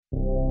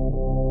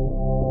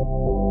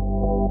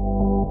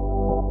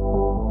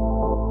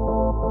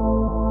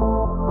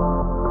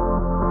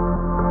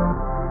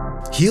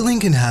Healing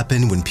can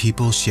happen when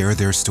people share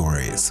their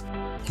stories.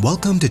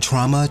 Welcome to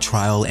Trauma,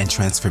 Trial, and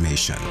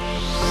Transformation.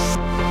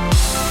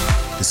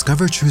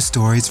 Discover true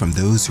stories from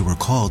those who were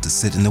called to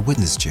sit in the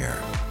witness chair.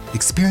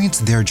 Experience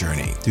their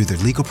journey through the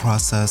legal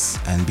process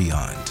and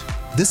beyond.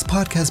 This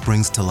podcast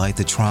brings to light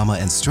the trauma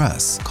and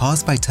stress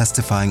caused by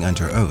testifying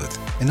under oath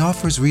and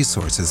offers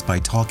resources by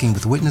talking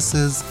with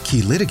witnesses,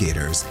 key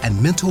litigators,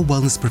 and mental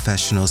wellness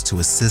professionals to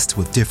assist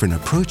with different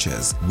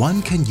approaches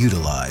one can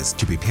utilize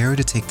to prepare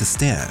to take the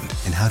stand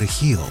and how to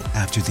heal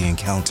after the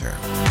encounter.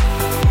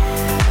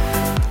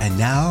 And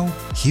now,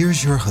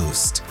 here's your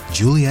host,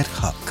 Juliet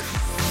Huck.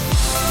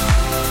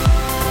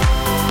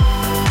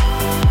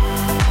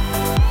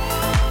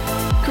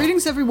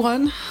 Greetings,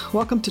 everyone.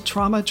 Welcome to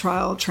Trauma,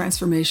 Trial,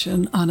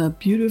 Transformation on a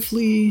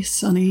beautifully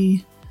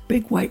sunny,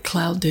 big white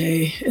cloud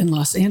day in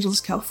Los Angeles,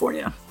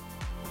 California.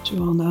 As you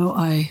all know,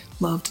 I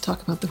love to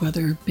talk about the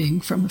weather. Being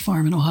from the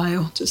farm in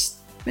Ohio just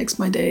makes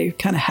my day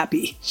kind of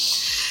happy.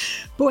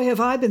 Boy,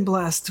 have I been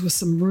blessed with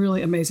some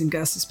really amazing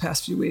guests this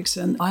past few weeks,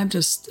 and I'm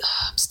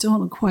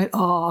still in quite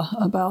awe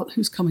about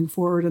who's coming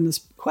forward in this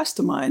quest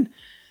of mine.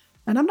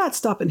 And I'm not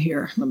stopping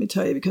here, let me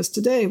tell you, because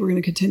today we're going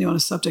to continue on a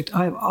subject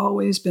I've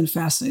always been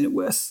fascinated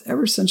with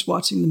ever since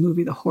watching the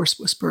movie The Horse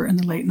Whisperer in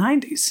the late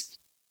 90s.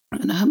 I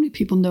don't know how many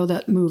people know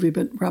that movie,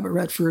 but Robert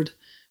Redford,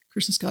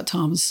 Kristen Scott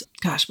Thomas,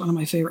 one of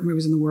my favorite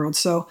movies in the world.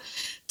 So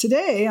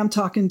today I'm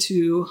talking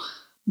to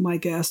my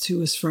guest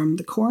who is from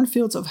the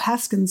cornfields of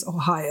Haskins,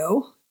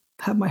 Ohio.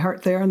 Have my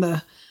heart there in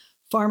the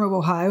farm of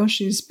Ohio.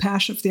 She's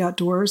passionate for the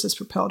outdoors. That's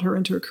propelled her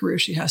into a career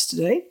she has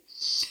today.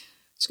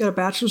 She's got a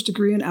bachelor's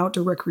degree in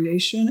outdoor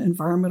recreation,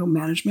 environmental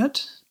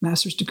management,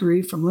 master's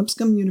degree from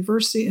Lipscomb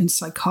University in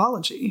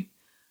psychology,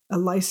 a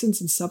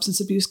license in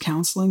substance abuse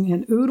counseling,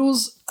 and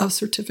oodles of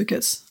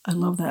certificates. I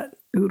love that,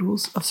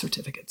 oodles of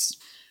certificates.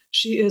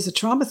 She is a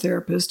trauma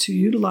therapist who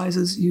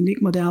utilizes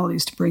unique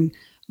modalities to bring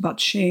about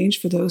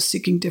change for those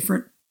seeking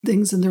different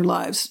things in their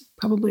lives.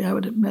 Probably, I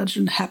would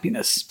imagine,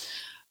 happiness.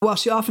 While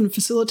she often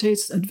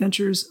facilitates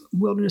adventures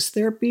wilderness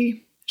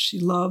therapy, she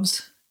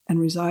loves and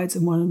resides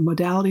in one of the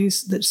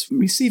modalities that's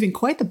receiving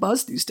quite the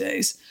buzz these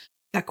days,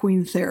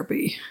 Equan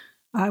Therapy.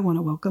 I want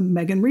to welcome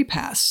Megan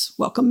Repass.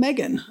 Welcome,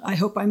 Megan. I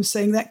hope I'm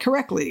saying that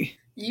correctly.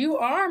 You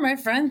are, my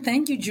friend.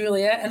 Thank you,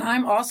 Julia. And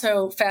I'm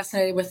also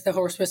fascinated with The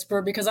Horse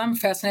Whisperer because I'm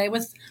fascinated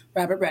with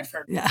Robert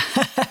Redford. Yeah,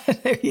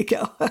 there you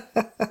go.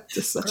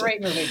 Just such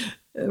Great movie.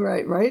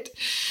 Right.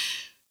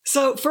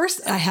 So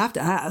first, I have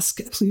to ask,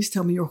 please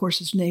tell me your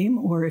horse's name,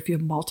 or if you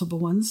have multiple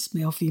ones,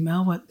 male,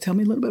 female, tell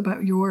me a little bit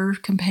about your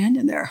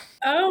companion there.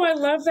 Oh, I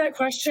love that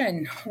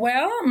question.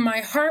 Well, my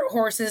heart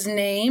horse's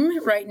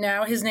name right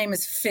now, his name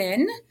is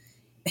Finn.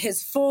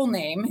 His full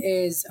name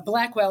is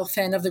Blackwell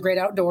Finn of the Great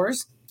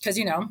Outdoors, because,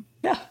 he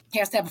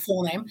has to have a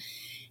full name.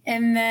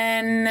 And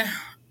then,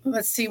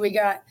 let's see, we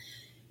got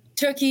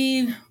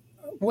Tookie,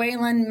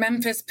 Waylon,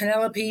 Memphis,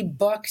 Penelope,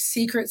 Buck,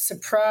 Secret,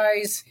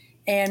 Surprise,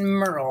 and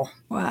Merle.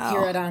 Wow.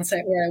 Here at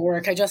Onsite where I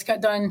work. I just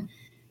got done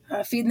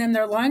feeding them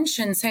their lunch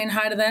and saying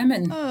hi to them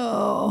and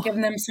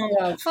giving them some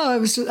love. I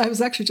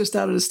was actually just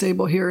out at a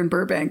stable here in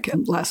Burbank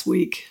last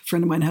week. A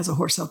friend of mine has a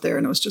horse out there,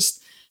 and it was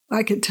just,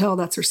 I could tell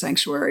that's her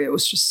sanctuary. It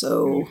was just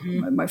so,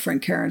 my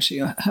friend Karen, she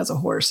has a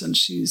horse, and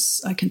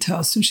I can tell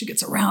as soon as she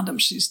gets around him,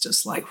 she's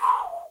just like,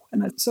 whew,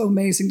 and it's so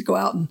amazing to go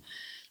out and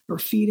we're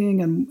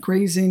feeding and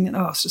grazing, and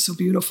it's just so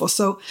beautiful.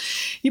 So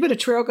you've been a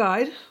trail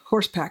guide,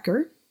 horse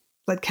packer,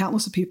 led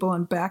countless of people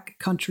on back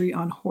country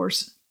on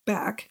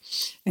horseback,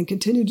 and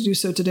continue to do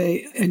so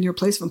today in your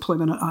place of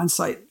employment on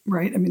site,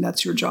 right? I mean,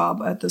 that's your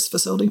job at this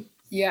facility.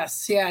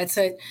 Yes. Yeah. It's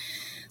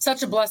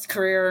such a blessed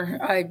career.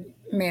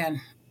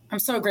 I'm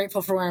so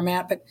grateful for where I'm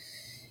at, but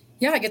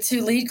I get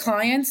to lead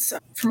clients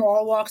from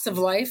all walks of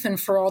life and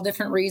for all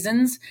different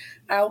reasons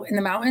out in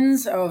the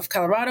mountains of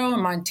Colorado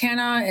and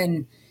Montana,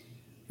 and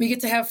we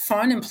get to have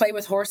fun and play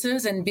with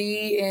horses and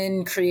be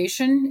in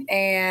creation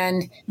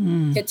and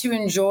get to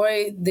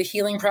enjoy the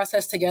healing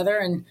process together.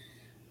 And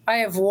I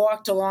have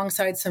walked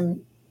alongside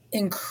some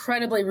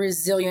incredibly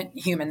resilient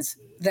humans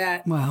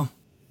that I've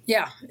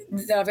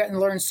gotten to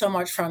learn so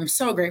much from.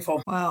 So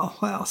grateful.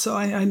 Wow. So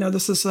I know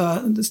this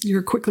is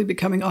you're quickly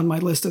becoming on my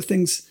list of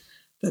things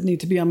that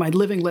need to be on my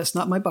living list,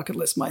 not my bucket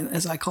list,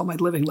 as I call my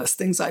living list,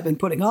 things I've been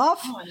putting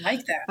off. Oh, I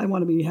like that. I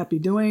want to be happy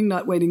doing,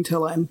 not waiting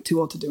till I'm too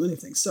old to do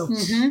anything. So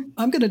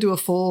I'm going to do a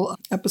full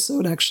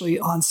episode actually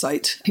on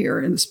site here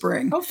in the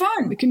spring. Oh,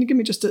 fun. Can you give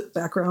me just a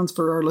background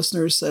for our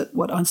listeners at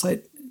what on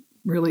site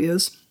really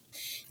is?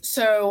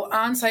 So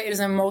on site is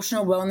an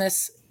emotional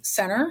wellness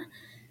center.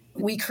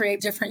 We create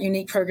different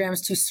unique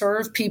programs to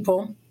serve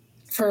people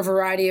for a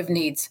variety of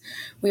needs.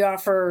 We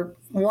offer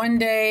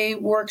one-day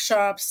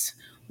workshops,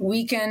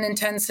 weekend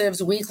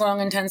intensives, week-long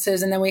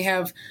intensives, and then we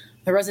have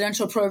a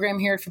residential program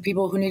here for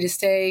people who need to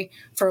stay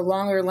for a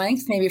longer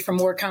length, maybe for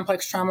more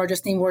complex trauma, or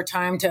just need more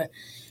time to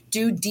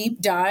do deep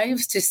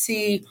dives to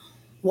see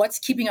what's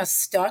keeping us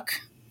stuck,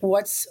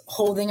 what's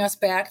holding us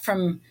back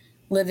from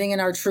living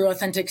in our true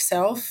authentic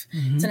self.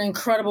 It's an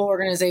incredible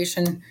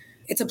organization.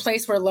 It's a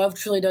place where love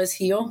truly does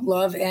heal,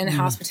 love and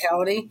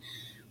hospitality,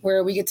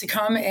 where we get to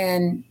come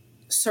and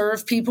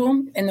serve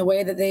people in the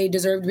way that they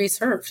deserve to be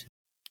served.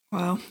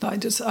 Wow.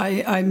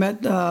 I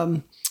met,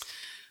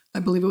 I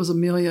believe it was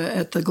Amelia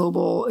at the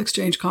Global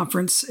Exchange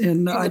Conference,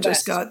 and I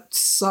just got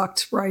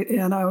sucked right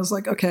in. I was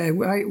like, okay,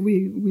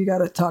 we got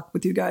to talk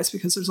with you guys,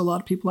 because there's a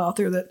lot of people out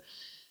there that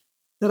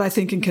I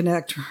think can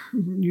connect,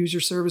 use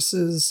your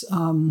services.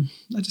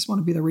 I just want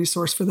to be the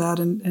resource for that.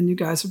 And you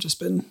guys have just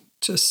been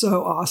just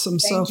so awesome.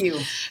 Thank you.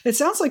 It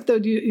sounds like, though,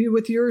 you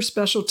with your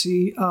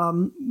specialty,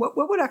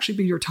 what would actually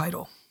be your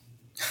title?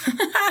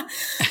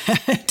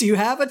 Do you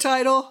have a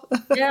title?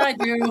 Yeah, I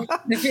do.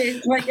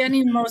 Like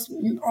any most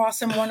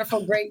awesome,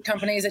 wonderful, great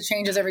companies, it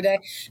changes every day.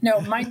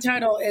 No, my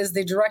title is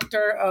the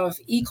Director of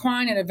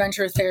Equine and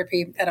Adventure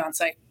Therapy at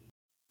Onsite.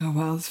 Oh,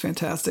 wow. That's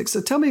fantastic.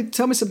 So tell me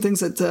some things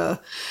that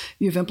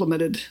you've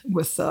implemented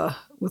how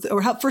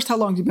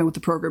long have you been with the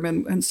program,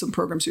 and some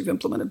programs you've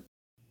implemented?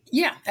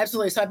 Yeah,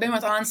 absolutely. So I've been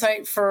with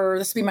Onsite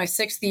this will be my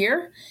 6th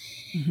year.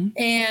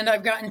 And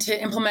I've gotten to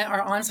implement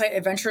our On-Site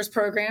Adventures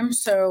program.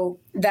 So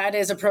that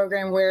is a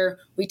program where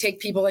we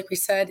take people, like we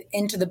said,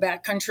 into the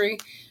backcountry,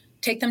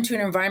 take them to an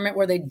environment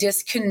where they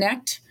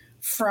disconnect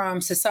from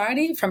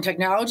society, from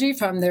technology,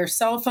 from their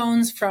cell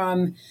phones,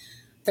 from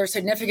their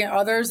significant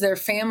others, their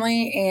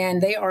family, and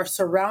they are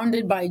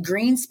surrounded by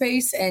green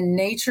space and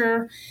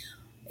nature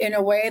in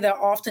a way that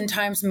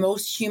oftentimes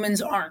most humans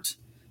aren't.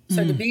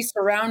 So to be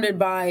surrounded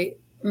by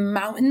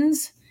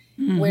mountains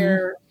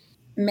where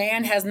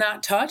man has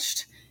not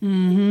touched,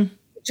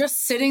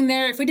 just sitting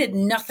there, if we did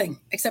nothing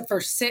except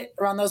for sit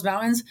around those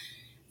mountains,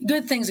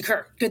 good things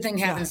occur, good thing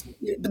happens.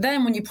 Yeah. But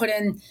then when you put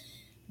in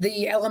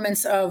the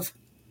elements of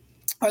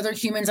other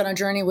humans on a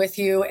journey with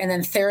you, and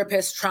then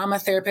therapists, trauma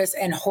therapists,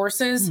 and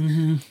horses,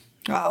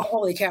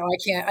 holy cow,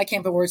 I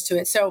can't put words to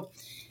it. So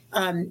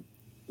gotten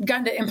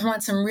to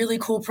implement some really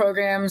cool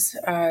programs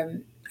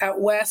out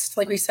west,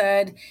 like we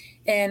said,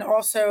 and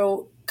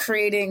also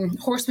creating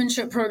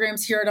horsemanship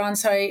programs here at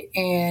Onsite,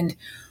 and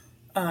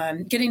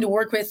getting to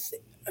work with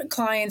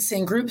clients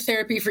in group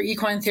therapy for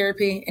equine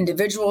therapy,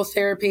 individual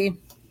therapy,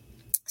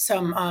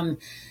 some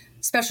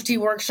specialty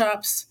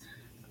workshops,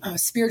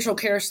 spiritual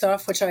care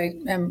stuff, which I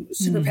am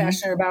super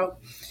passionate about.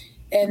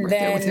 And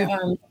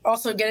then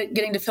also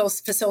getting to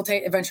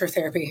facilitate adventure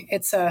therapy.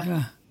 It's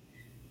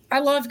I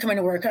love coming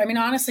to work. I mean,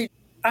 honestly,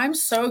 I'm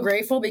so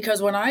grateful,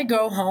 because when I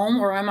go home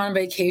or I'm on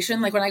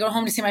vacation, like when I go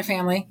home to see my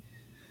family,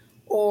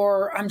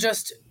 or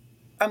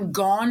I'm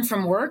gone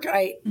from work,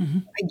 I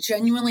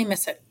genuinely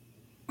miss it.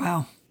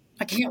 Wow.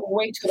 I can't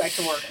wait to go back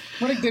to work.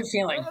 What a good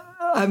feeling.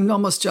 I'm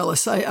almost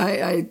jealous.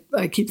 I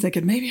keep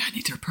thinking maybe I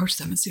need to approach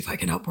them and see if I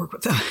can help work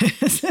with them.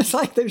 It's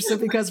like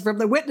because from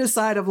the witness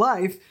side of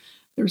life,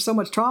 there's so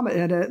much trauma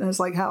in it. And it's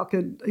like, how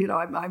could,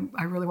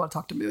 I really want to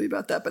talk to Amelia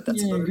about that, but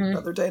that's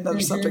another day,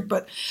 another subject.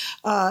 But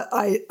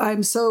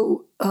I'm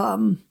so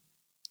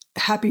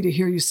happy to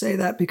hear you say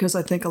that, because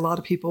I think a lot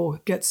of people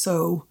get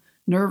so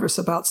nervous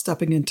about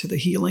stepping into the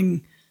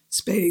healing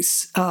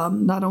space,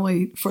 not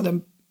only for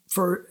them,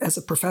 as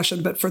a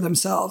profession, but for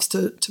themselves,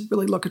 to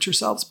really look at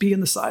yourselves, be in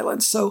the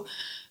silence. So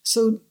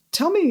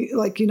tell me,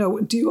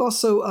 do you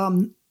also,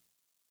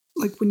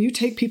 when you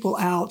take people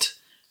out,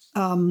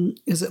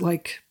 is it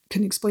like,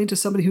 can you explain to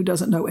somebody who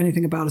doesn't know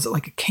anything about, is it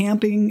like a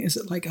camping? Is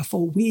it like a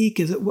full week?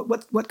 Is it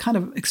what kind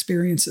of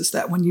experience is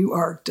that when you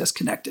are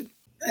disconnected?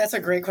 That's a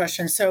great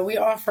question. So we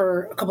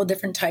offer a couple of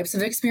different types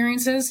of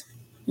experiences.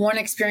 One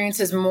experience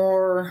is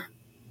more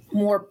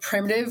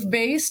primitive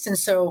based. And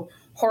so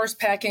horse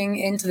packing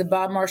into the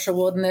Bob Marshall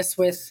Wilderness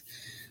with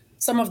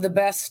some of the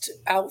best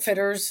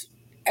outfitters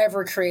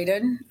ever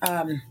created.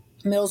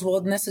 Mills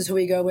Wilderness is who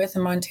we go with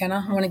in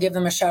Montana. I want to give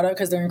them a shout out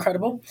because they're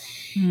incredible.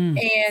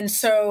 And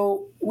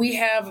so we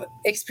have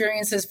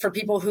experiences for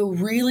people who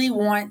really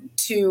want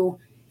to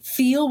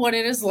feel what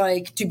it is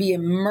like to be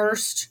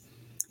immersed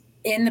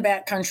in the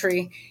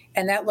backcountry.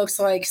 And that looks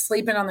like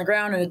sleeping on the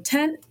ground in a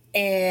tent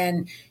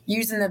and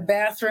using the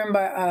bathroom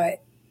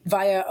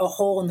via a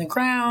hole in the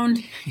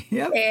ground.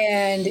 Yep.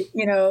 And,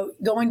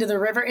 going to the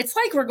river. It's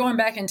like we're going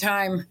back in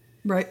time.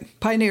 Right.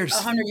 Pioneers.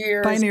 100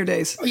 years. Pioneer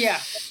days.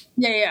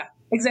 Yeah.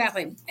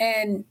 Exactly.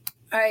 And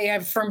I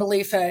have firm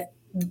belief that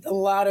a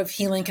lot of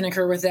healing can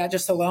occur with that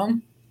just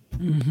alone.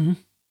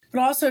 But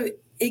also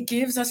it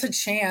gives us a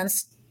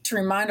chance to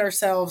remind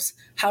ourselves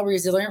how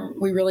resilient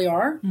we really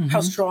are,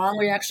 how strong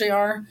we actually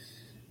are,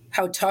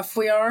 how tough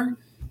we are,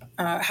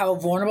 how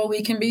vulnerable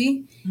we can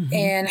be,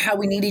 and how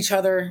we need each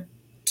other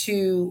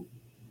to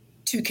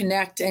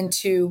connect and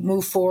to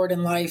move forward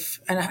in life,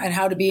 and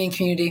how to be in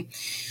community.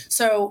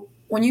 So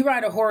when you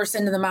ride a horse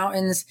into the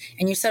mountains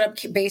and you set up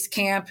base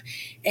camp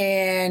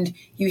and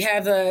you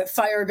have the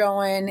fire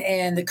going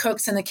and the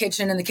cook's in the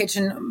kitchen, and the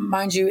kitchen,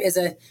 mind you, is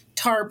a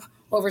tarp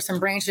over some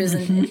branches,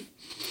 and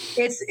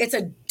it's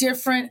a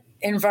different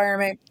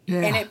environment,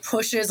 and it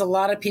pushes a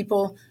lot of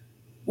people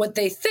what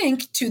they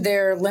think to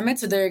their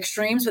limits or their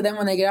extremes. But then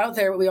when they get out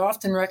there, what we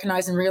often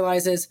recognize and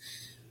realize is,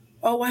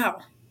 oh wow,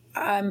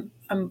 I'm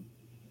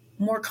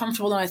more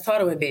comfortable than I thought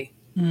it would be.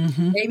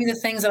 Maybe the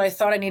things that I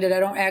thought I needed,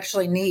 I don't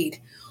actually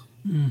need.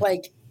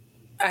 Like,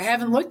 I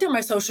haven't looked at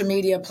my social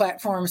media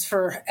platforms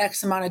for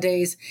X amount of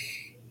days,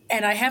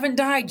 and I haven't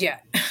died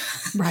yet.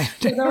 Right.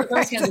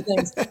 Those kinds of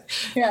things.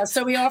 Yeah.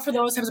 So we offer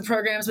those types of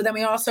programs, but then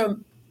we also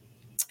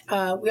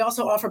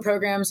offer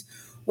programs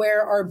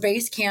where our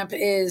base camp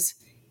is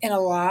in a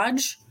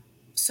lodge.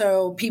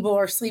 So people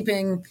are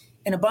sleeping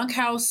in a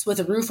bunkhouse with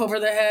a roof over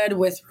their head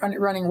with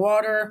running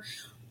water.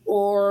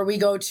 Or we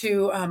go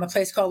to a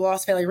place called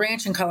Lost Valley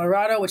Ranch in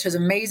Colorado, which is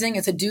amazing.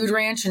 It's a dude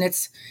ranch, and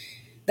it's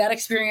that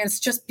experience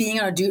just being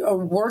on a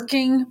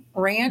working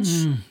ranch.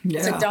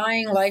 It's a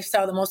dying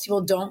lifestyle that most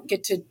people don't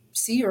get to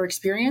see or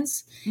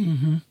experience.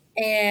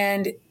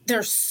 And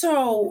there's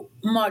so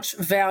much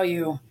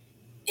value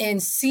in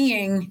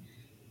seeing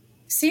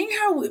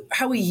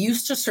how we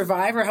used to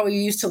survive or how we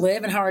used to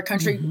live and how our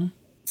country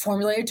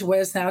formulated to what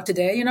it's now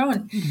today,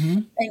 and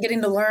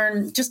getting to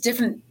learn just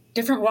different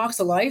walks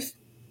of life.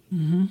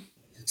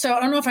 So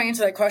I don't know if I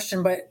answered that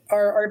question, but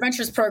our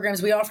adventures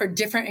programs, we offer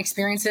different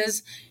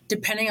experiences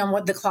depending on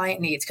what the client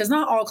needs, because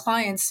not all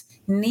clients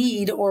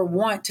need or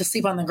want to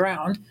sleep on the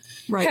ground.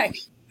 Right.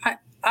 Heck,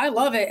 I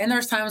love it. And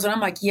there's times when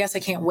I'm like, yes, I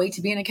can't wait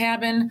to be in a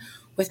cabin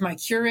with my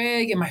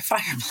Keurig and my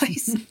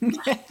fireplace.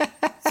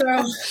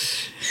 So,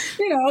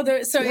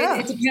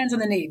 it depends on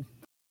the need.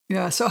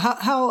 Yeah. So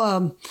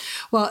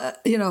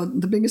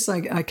the biggest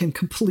thing I can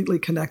completely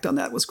connect on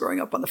that was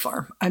growing up on the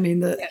farm. I mean,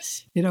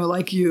 Yes.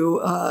 Like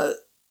you,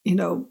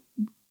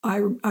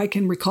 I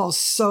can recall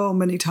so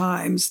many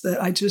times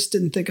that I just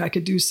didn't think I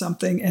could do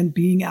something, and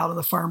being out on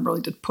the farm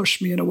really did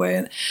push me in a way.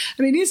 And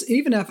I mean,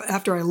 even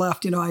after I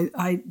left,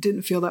 I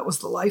didn't feel that was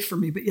the life for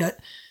me, but yet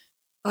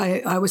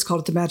I always called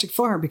it the magic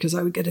farm, because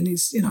I would get in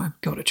these, I'd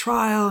go to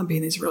trial and be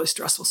in these really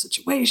stressful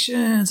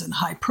situations and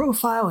high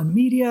profile and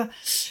media.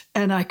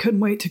 And I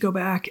couldn't wait to go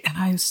back, and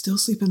I still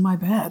sleep in my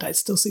bed. I'd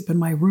still sleep in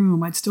my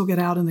room. I'd still get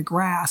out in the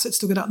grass. I'd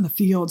still get out in the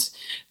fields.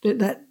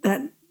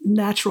 That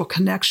natural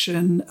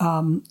connection.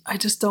 I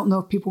just don't know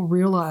if people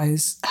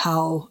realize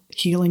how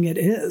healing it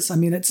is. I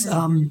mean, it's,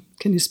 can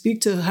you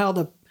speak to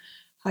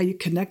how you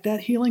connect that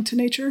healing to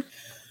nature?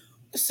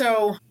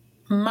 So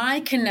my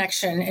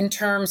connection in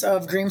terms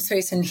of green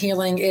space and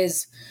healing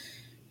is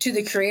to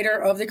the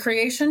creator of the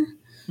creation.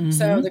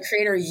 So the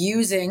creator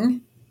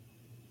using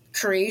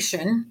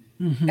creation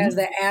as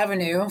the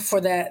avenue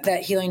for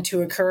that healing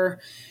to occur.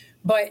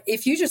 But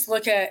if you just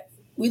look at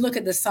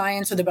the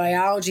science or the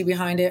biology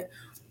behind it,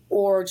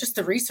 or just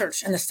the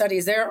research and the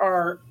studies, there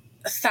are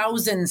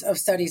thousands of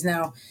studies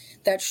now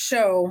that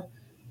show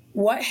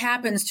what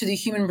happens to the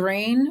human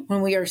brain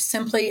when we are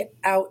simply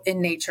out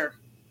in nature.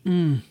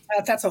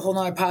 That's a whole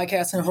nother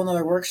podcast and a whole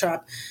nother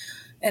workshop.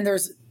 And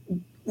there's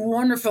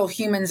wonderful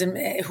humans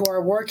who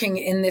are working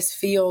in this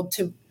field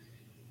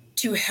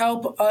to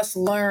help us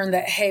learn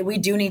that, hey, we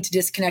do need to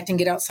disconnect and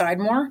get outside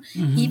more,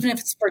 even if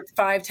it's for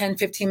 5, 10,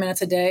 15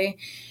 minutes a day,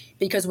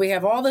 because we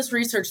have all this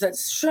research that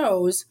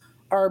shows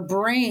our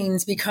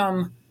brains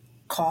become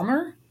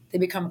calmer, they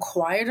become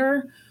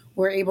quieter.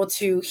 We're able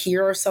to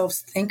hear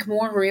ourselves think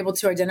more. We're able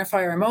to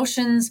identify our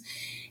emotions,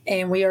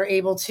 and we are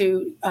able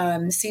to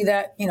see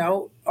that,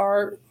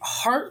 our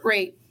heart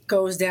rate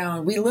goes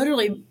down. We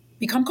literally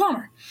become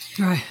calmer.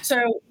 Right.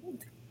 So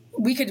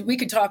we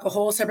could talk a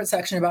whole separate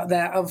section about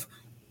that, of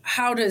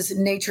how does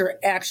nature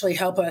actually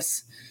help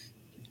us?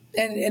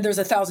 And there's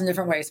 1,000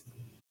 different ways.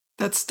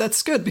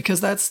 That's good,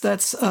 because that's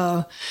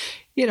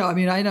I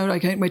mean, I know I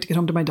can't wait to get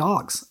home to my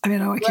dogs. I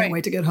mean, I can't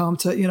wait to get home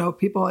to,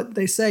 people,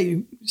 they say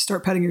you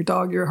start petting your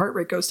dog, your heart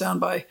rate goes down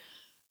by,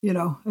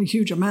 a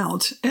huge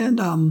amount. And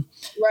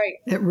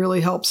it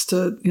really helps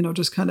to,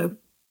 just kind of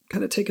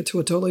take it to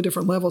a totally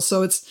different level.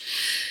 So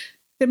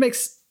it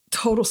makes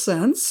total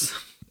sense.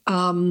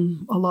 A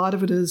lot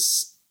of it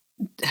is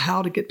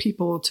how to get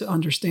people to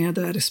understand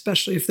that,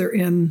 especially if they're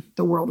in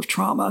the world of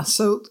trauma.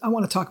 So I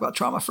want to talk about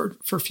trauma for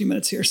a few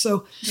minutes here.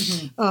 So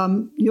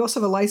you also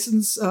have a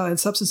license in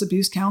substance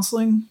abuse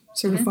counseling,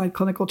 certified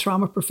clinical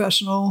trauma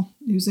professional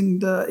using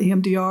the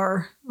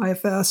EMDR,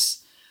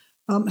 IFS.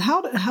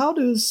 How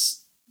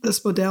does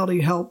this modality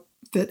help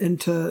fit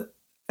into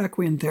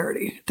equine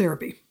therapy?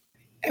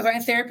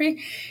 Equine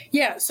therapy?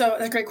 Yeah, so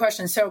that's a great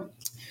question. So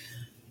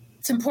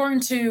it's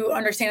important to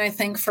understand, I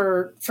think,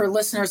 for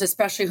listeners,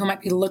 especially who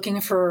might be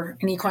looking for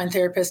an equine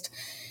therapist.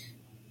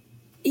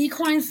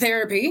 Equine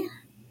therapy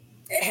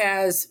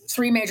has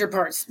 3 major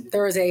parts.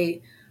 There is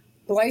a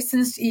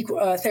licensed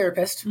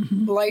therapist,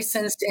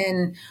 licensed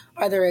in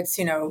either it's,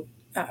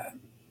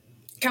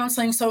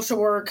 counseling, social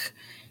work.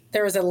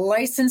 There is a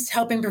licensed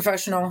helping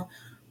professional,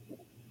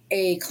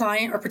 a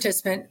client or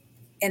participant,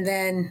 and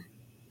then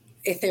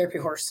a therapy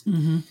horse.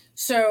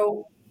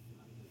 So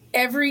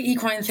every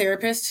equine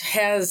therapist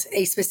has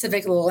a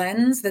specific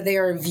lens that they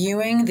are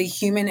viewing the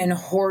human and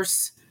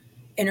horse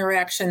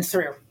interaction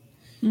through.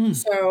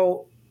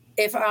 So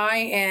if I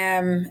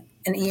am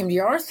an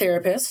EMDR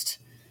therapist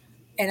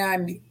and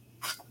I'm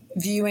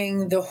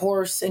viewing the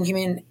horse and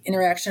human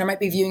interaction, I might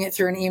be viewing it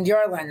through an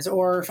EMDR lens.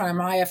 Or if I'm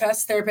an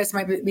IFS therapist, it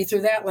might be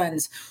through that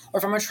lens. Or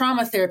if I'm a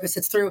trauma therapist,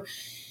 it's through.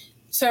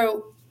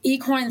 So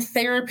equine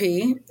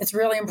therapy, it's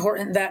really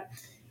important that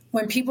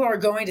when people are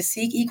going to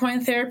seek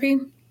equine therapy,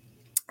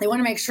 they want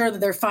to make sure that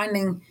they're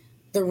finding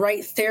the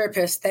right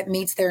therapist that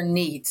meets their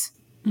needs.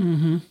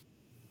 Mm-hmm.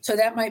 So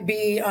that might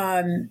be,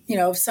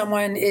 if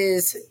someone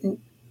is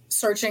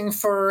searching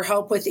for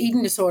help with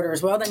eating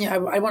disorders, well, then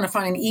I want to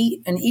find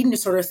an eating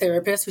disorder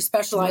therapist who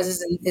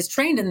specializes and is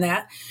trained in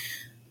that,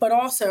 but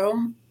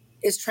also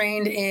is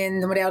trained in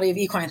the modality of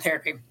equine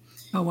therapy.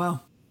 Oh,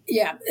 wow.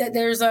 Yeah, I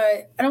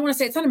don't want to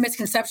say it's not a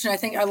misconception. I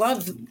think I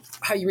love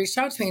how you reached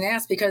out to me and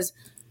asked, because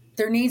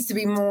there needs to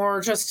be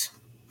more, just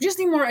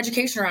need more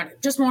education around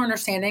it, just more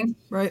understanding.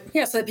 Right.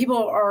 Yeah, so that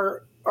people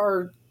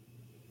are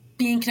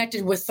being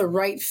connected with the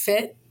right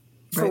fit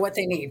for what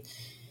they need.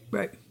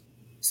 Right.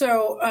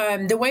 So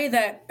the way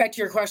that, back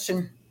to your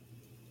question,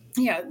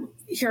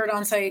 here at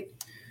Onsite,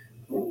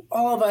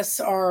 all of us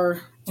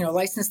are,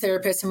 licensed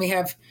therapists,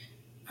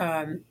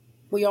 and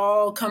we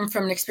all come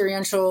from an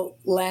experiential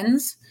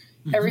lens.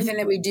 Mm-hmm. Everything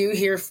that we do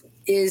here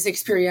is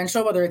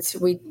experiential, whether it's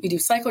we do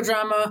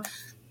psychodrama,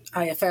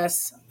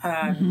 IFS,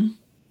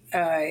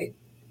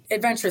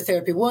 adventure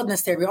therapy,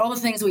 wilderness therapy, all the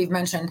things we've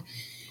mentioned.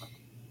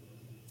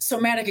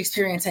 Somatic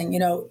experiencing,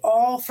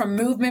 all from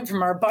movement,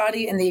 from our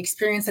body and the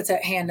experience that's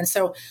at hand. And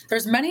so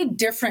there's many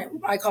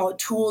different, I call it,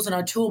 tools in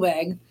our tool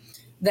bag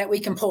that we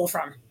can pull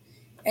from.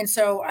 And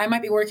so I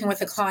might be working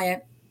with a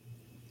client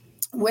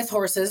with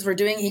horses. We're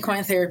doing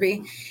equine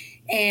therapy.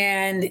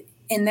 And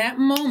in that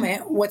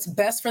moment, what's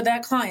best for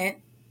that client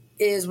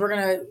is we're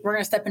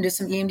gonna step into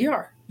some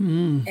EMDR.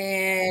 Mm.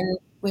 And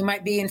we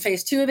might be in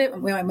phase 2 of it.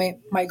 We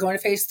might go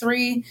into phase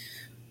 3.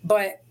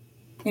 But,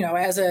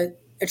 as a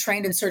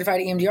trained and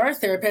certified EMDR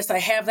therapist, I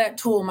have that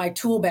tool in my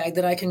tool bag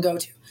that I can go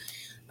to.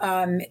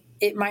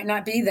 It might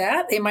not be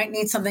that. They might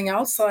need something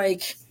else,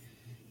 like,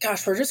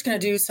 gosh, we're just going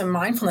to do some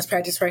mindfulness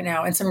practice right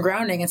now and some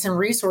grounding and some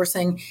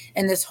resourcing.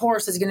 And this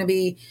horse is going to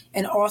be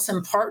an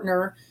awesome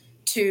partner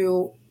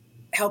to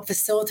help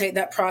facilitate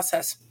that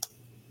process.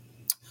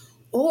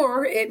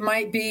 Or it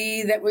might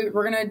be that we're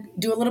going to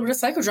do a little bit of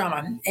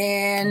psychodrama,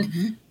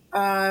 and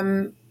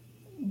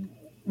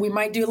we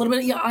might do a little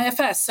bit of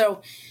IFS.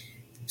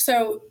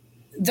 So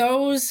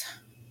those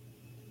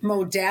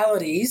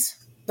modalities,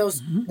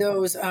 those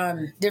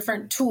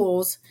different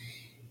tools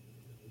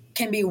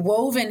can be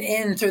woven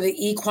in through the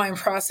equine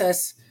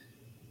process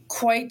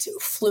quite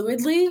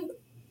fluidly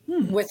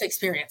with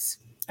experience.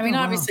 I mean,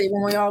 obviously,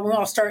 when we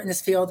all start in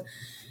this field,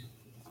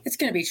 it's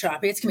going to be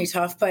choppy, it's going to be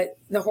tough, but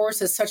the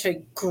horse is such a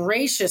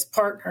gracious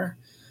partner.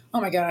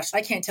 Oh my gosh,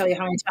 I can't tell you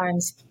how many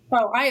times.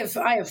 Well, I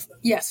have,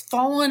 yes,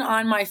 fallen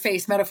on my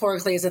face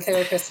metaphorically as a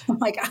therapist. I'm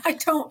like, I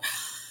don't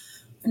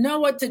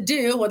know what to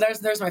do. Well,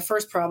 there's my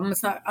first problem.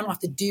 I don't have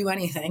to do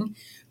anything,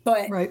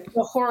 but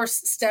the horse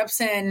steps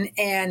in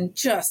and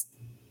just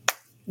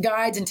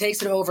guides and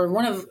takes it over.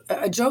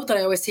 A joke that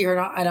I always see here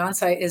at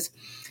Onsite is,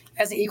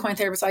 as an equine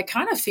therapist, I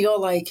kind of feel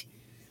like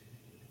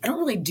I don't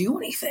really do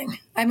anything.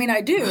 I mean, I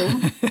do,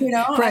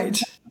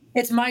 Right.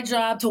 It's my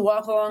job to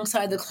walk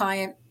alongside the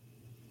client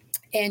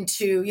and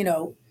to,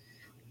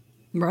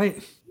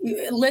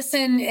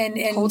 listen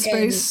and hold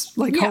space,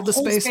 hold the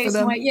space for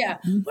them.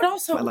 But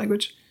also my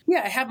language.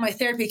 Yeah, I have my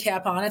therapy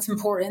cap on. It's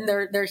important.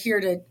 They're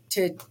here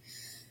to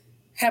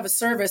have a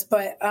service,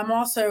 but I'm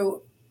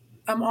also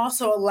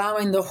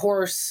allowing the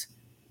horse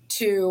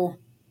to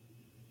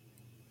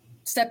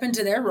step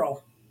into their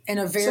role in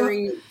a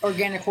very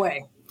organic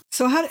way.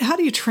 So how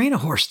do you train a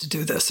horse to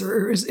do this?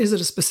 Or is it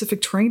a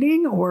specific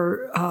training,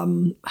 or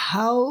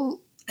how?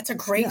 That's a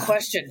great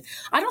question.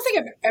 I don't think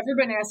I've ever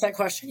been asked that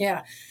question.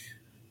 Yeah.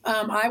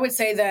 I would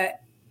say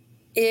that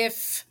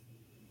if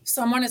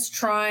someone is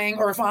trying,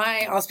 or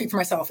I'll speak for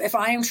myself, if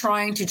I am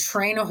trying to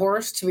train a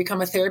horse to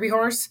become a therapy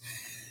horse,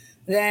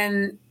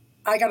 then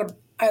either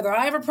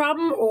I have a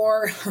problem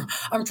or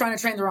I'm trying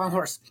to train the wrong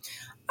horse.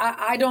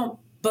 I don't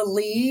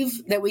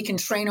believe that we can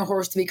train a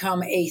horse to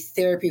become a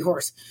therapy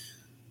horse.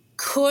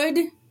 Could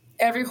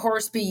every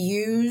horse be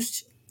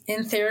used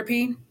in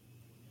therapy?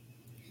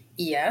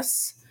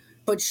 Yes.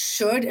 But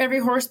should every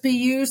horse be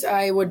used?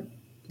 I would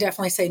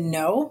definitely say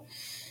no.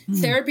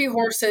 Therapy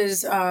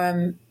horses,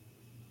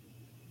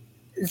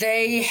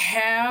 they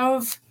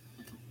have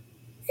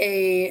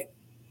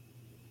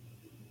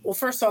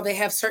first of all, they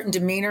have certain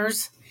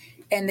demeanors,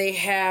 and they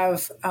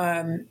have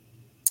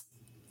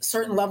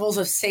certain levels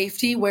of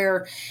safety,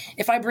 where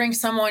if I bring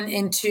someone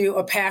into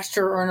a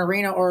pasture or an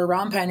arena or a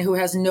round pen who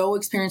has no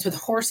experience with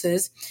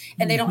horses,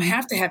 and they don't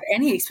have to have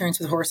any experience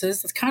with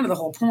horses, that's kind of the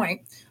whole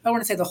point. I don't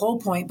want to say the whole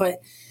point,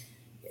 but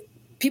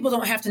people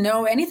don't have to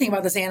know anything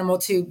about this animal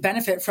to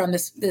benefit from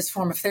this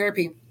form of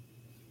therapy.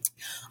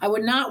 I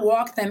would not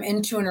walk them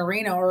into an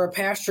arena or a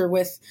pasture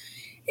with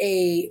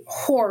a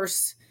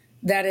horse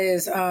that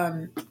is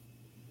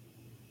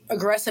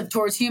aggressive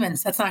towards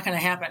humans. That's not going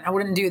to happen. I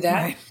wouldn't do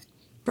that.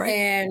 Right.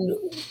 And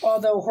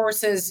although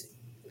horses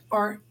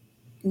aren't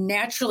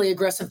naturally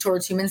aggressive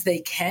towards humans, they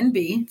can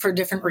be for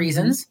different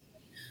reasons.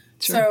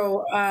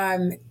 Sure.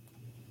 So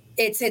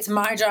it's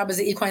my job as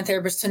an equine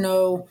therapist to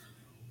know,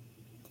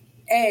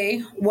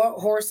 what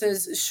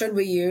horses should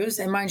we use?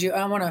 And mind you,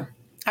 I want to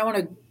I want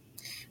to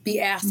be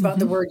asked about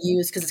the word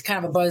used because it's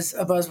kind of a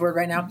buzzword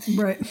right now.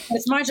 Right.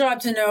 It's my job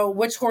to know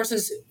which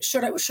horses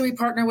should we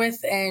partner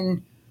with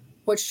and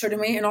which shouldn't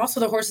we. And also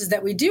the horses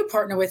that we do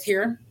partner with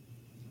here,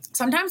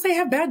 sometimes they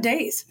have bad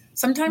days.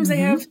 Sometimes they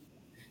have,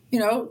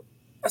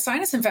 a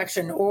sinus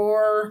infection,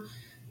 or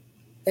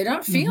they're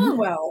not feeling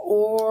well,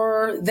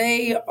 or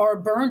they are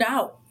burned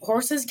out.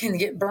 Horses can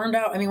get burned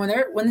out. I mean, when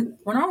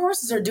our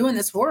horses are doing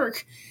this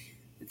work,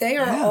 they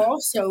are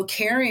also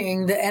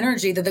carrying the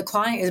energy that the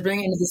client is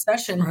bringing into the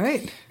session.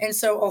 Right. And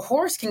so a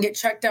horse can get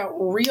checked out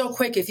real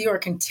quick if you are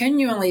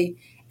continually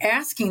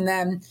asking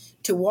them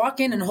to walk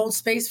in and hold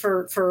space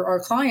for our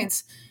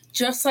clients,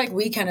 just like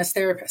we can as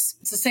therapists.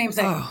 It's the same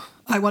thing. Oh,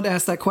 I want to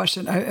ask that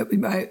question.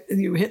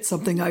 You hit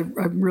something I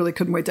really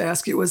couldn't wait to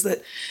ask you, was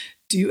that,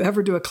 do you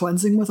ever do a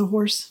cleansing with a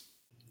horse?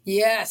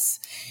 Yes.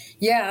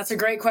 Yeah, that's a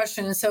great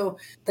question. And so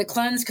the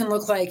cleanse can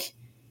look like,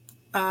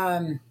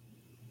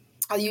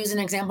 I'll use an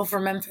example for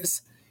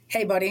Memphis.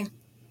 Hey, buddy,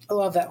 I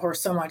love that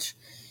horse so much.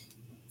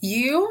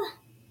 You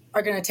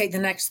are going to take the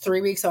next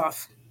 3 weeks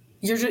off.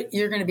 You're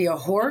going to be a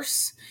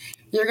horse.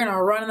 You're going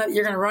to run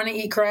and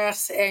eat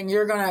grass, and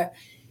you're going to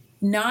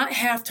not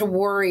have to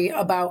worry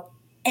about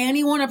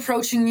anyone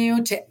approaching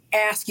you to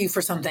ask you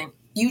for something.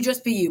 You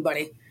just be you,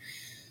 buddy.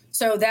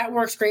 So that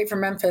works great for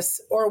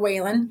Memphis or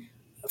Waylon.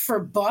 For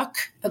Buck,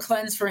 a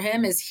cleanse for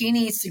him is he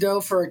needs to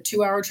go for a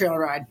 2-hour trail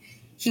ride.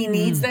 He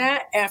needs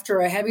that after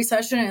a heavy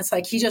session. And it's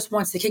like he just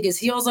wants to kick his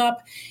heels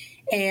up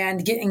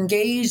and get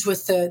engaged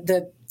with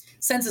the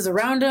senses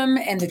around him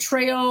and the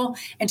trail,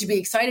 and to be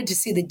excited to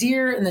see the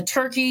deer and the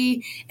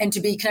turkey, and to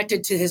be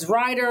connected to his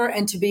rider,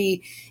 and to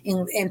be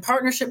in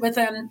partnership with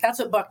them. That's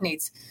what Buck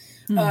needs.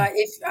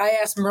 If I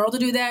asked Merle to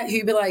do that,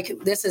 he'd be like,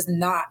 this is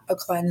not a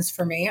cleanse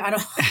for me. I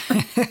don't,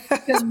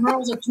 because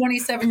Merle's a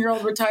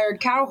 27-year-old retired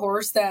cow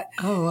horse that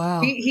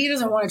he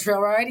doesn't want a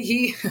trail ride.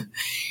 He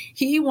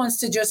wants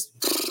to just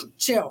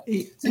chill.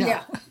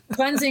 So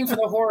cleansing for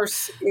the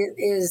horse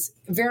is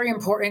very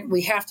important.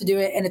 We have to do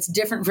it, and it's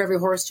different for every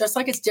horse, just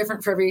like it's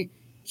different for every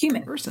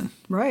human person.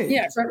 Right.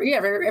 Yeah. For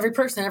every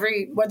person,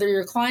 whether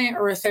you're a client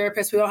or a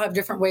therapist, we all have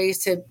different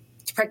ways to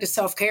practice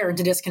self-care and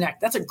to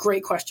disconnect. That's a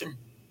great question.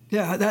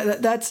 Yeah,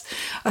 that's.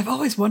 I've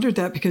always wondered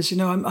that because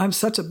I'm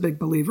such a big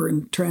believer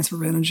in transfer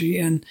of energy,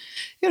 and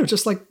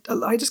just like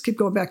I just keep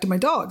going back to my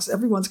dogs.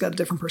 Everyone's got a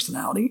different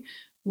personality.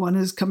 One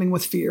is coming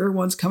with fear.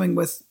 One's coming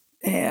with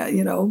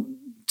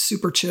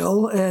super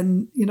chill,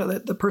 and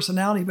the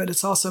personality. But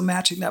it's also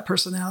matching that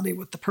personality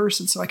with the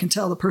person, so I can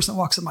tell the person that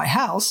walks in my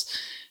house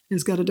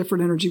has got a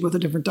different energy with a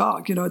different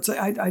dog. It's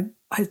I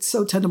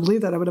so tend to believe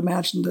that. I would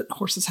imagine that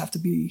horses have to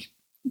be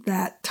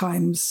that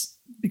times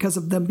because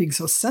of them being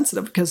so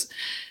sensitive. Because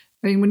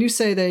I mean, when you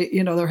say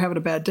they're having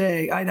a bad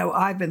day, I know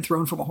I've been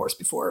thrown from a horse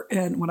before,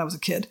 and when I was a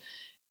kid,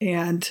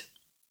 and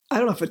I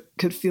don't know if it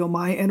could feel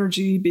my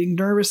energy being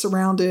nervous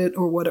around it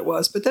or what it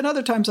was. But then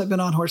other times I've been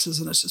on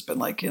horses and it's just been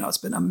like, it's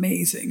been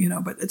amazing,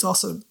 but it's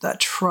also that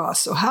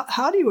trust. So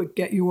how do you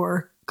get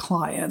your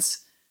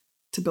clients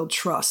to build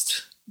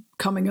trust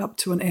coming up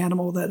to an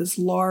animal that is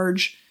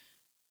large,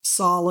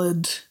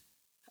 solid?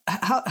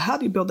 How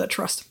do you build that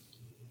trust?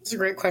 That's a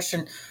great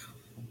question.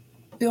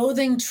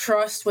 Building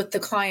trust with the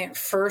client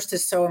first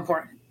is so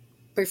important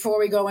before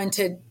we go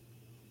into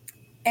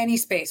any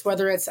space,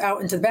 whether it's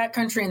out into the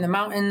backcountry, in the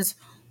mountains,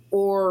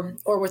 or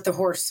with the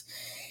horse.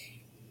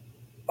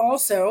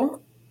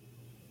 Also,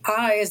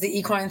 I, as the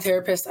equine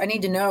therapist, I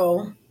need to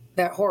know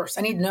that horse.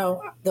 I need to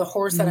know the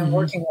horse that I'm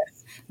working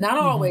with. Not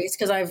always,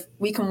 because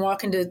we can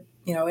walk into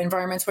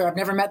environments where I've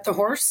never met the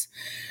horse,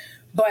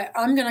 but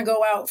I'm going to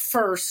go out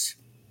first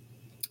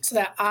so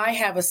that I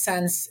have a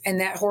sense, and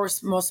that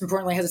horse, most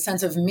importantly, has a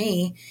sense of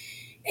me,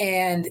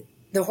 and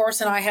the horse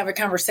and I have a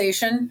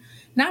conversation,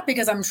 not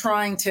because I'm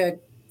trying to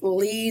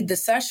lead the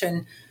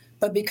session,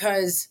 but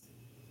because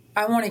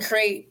I want to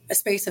create a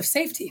space of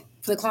safety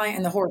for the client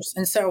and the horse.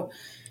 And so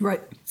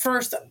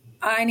first,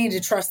 I need to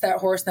trust that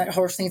horse, and that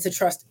horse needs to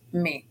trust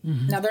me.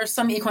 Now, there's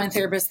some equine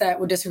therapists that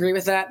would disagree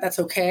with that. That's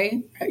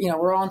okay.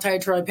 We're all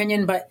entitled to our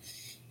opinion, but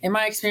in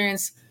my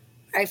experience,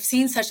 I've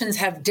seen sessions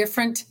have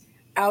different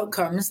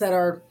outcomes that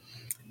are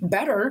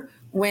better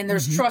when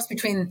there's trust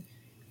between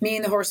me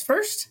and the horse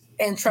first,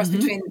 and trust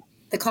between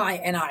the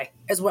client and I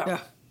as well.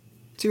 Yeah.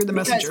 So you're the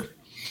messenger.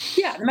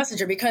 Yeah, the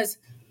messenger. Because,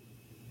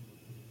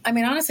 I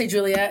mean, honestly,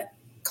 Juliet,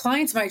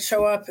 clients might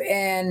show up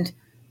and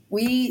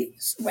we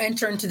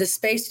enter into the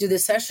space to do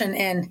this session,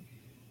 and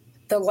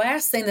the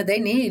last thing that they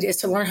need is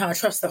to learn how to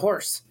trust the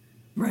horse.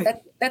 Right.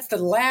 That's the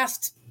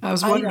last. I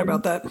was wondering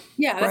about that.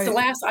 Yeah, that's the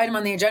last item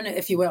on the agenda,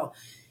 if you will.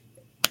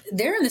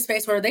 They're in the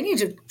space where they need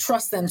to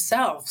trust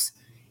themselves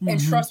and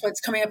trust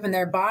what's coming up in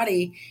their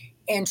body,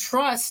 and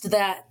trust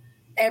that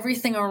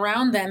everything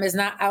around them is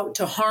not out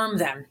to harm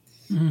them.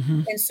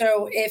 And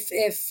so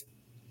if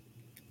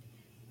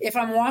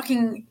I'm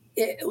walking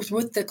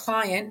with the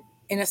client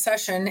in a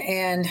session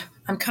and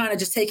I'm kind of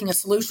just taking a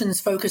solutions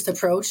focused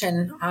approach,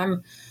 and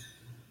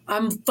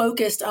I'm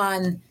focused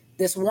on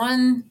this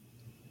one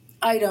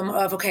item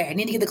of, okay, I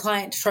need to get the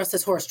client to trust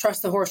this horse,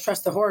 trust the horse,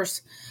 trust the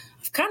horse.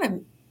 I've kind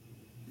of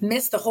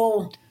miss the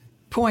whole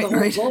point, the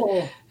whole right?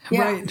 goal.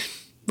 Yeah. Right.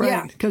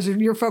 Right. Because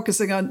you're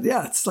focusing on,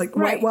 it's like,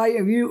 Right. why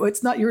have you,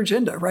 it's not your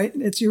agenda, right?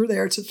 You're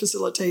there to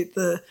facilitate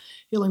the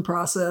healing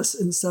process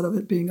instead of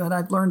it being, and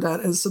I've learned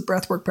that as a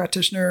breathwork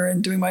practitioner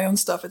and doing my own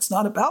stuff, it's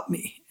not about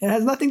me. It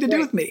has nothing to do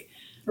with me.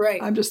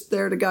 Right. I'm just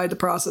there to guide the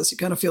process. You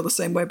kind of feel the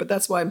same way, but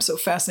that's why I'm so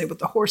fascinated with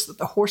the horse, that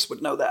the horse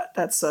would know that.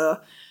 That's,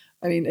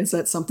 is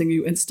that something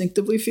you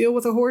instinctively feel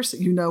with a horse?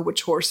 You know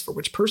which horse for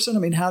which person? I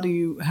mean, how do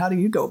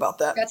you go about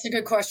that? That's a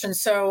good question.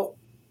 So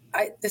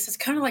this is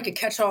kind of like a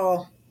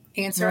catch-all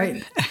answer.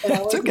 Right. It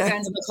always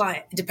depends on the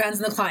client. It depends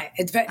on the client.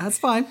 That's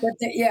fine. What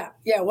they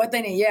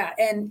need. Yeah.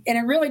 And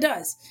it really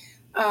does.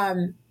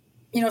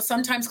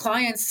 Sometimes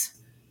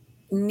clients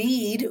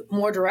need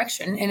more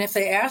direction. And if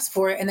they ask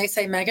for it and they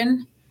say,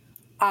 Megan,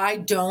 I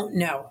don't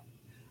know.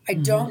 I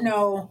don't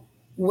know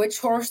which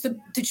horse to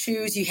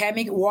choose. You had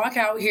me walk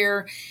out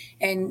here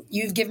and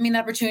you've given me an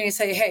opportunity to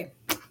say, hey,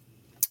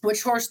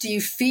 which horse do you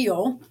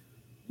feel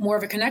more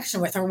of a connection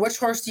with? Or which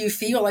horse do you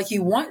feel like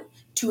you want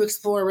to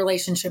explore a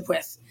relationship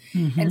with?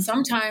 And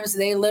sometimes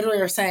they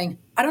literally are saying,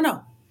 I don't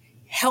know,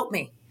 help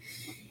me.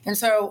 And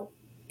so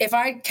if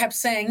I kept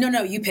saying,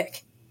 no, you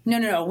pick.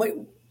 No,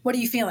 what are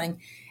you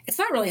feeling? It's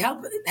not really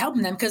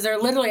helping them because they're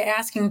literally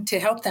asking to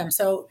help them.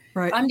 So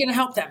I'm going to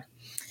help them.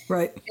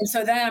 Right. And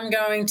so then I'm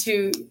going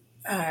to,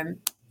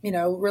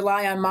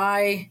 rely on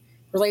my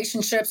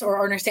relationships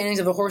or understandings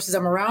of the horses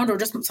I'm around, or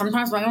just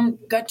sometimes my own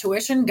gut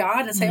tuition,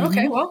 God, and say,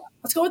 okay, well,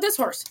 let's go with this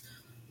horse.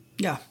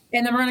 Yeah.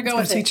 And then we're going to go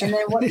with it. And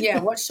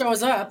then what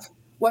shows up,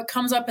 what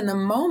comes up in the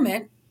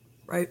moment.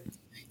 Right.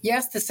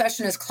 Yes, the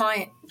session is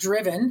client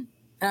driven.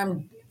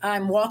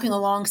 I'm walking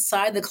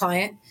alongside the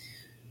client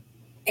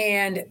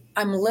and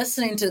I'm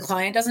listening to the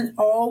client. Doesn't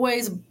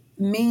always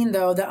mean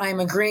though that I'm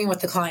agreeing with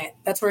the client.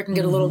 That's where it can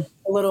get a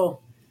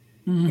little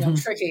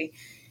tricky.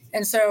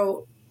 And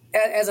so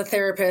as a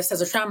therapist, as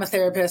a trauma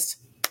therapist,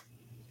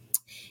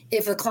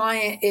 if the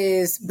client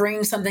is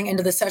bringing something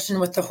into the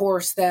session with the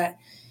horse that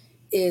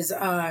is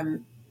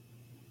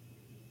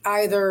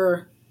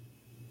either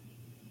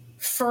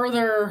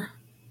further,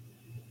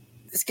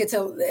 this gets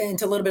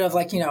into a little bit of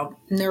like,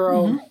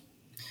 neuropsych,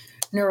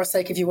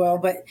 if you will,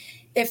 but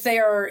if they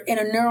are in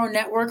a neural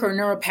network or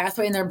neural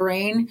pathway in their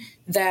brain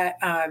that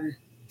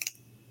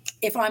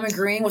if I'm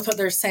agreeing with what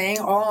they're saying,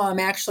 all I'm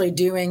actually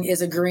doing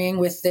is agreeing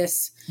with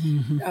this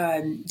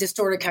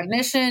distorted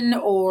cognition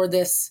or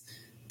this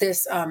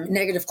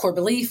negative core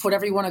belief,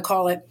 whatever you want to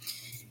call it.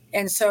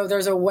 And so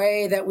there's a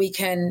way that we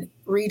can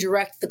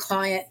redirect the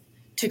client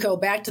to go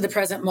back to the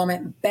present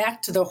moment,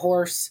 back to the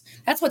horse.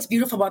 That's what's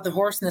beautiful about the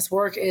horse in this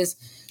work is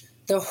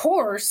the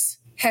horse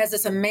has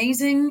this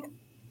amazing,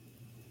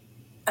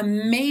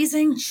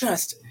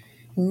 just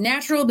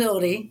natural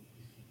ability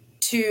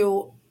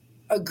to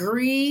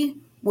agree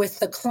with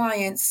the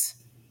client's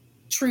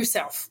true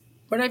self,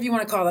 whatever you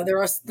want to call it,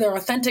 their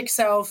authentic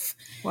self.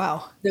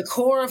 Wow. The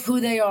core of who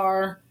they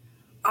are.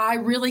 I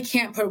really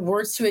can't put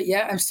words to it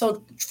yet. I'm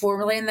still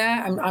formulating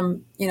that.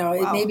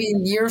 It may be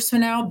in years from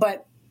now,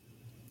 but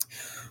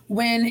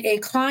when a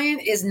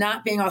client is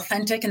not being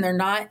authentic and they're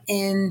not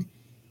in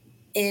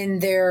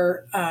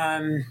their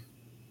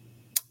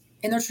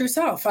true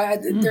self,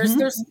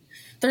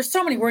 there's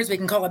so many words we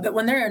can call it, but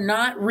when they're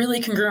not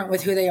really congruent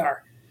with who they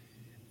are,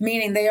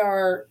 meaning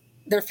they're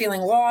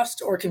feeling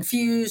lost or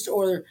confused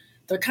or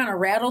they're kind of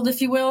rattled,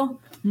 if you will,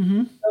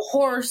 the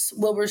horse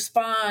will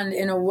respond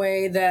in a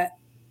way that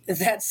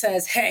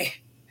says, hey,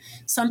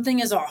 something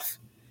is off.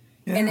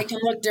 Yeah. And it can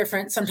look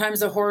different.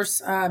 Sometimes the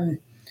horse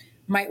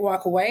might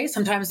walk away.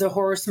 Sometimes the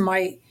horse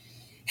might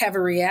have a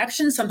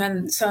reaction.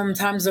 Sometimes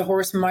the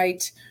horse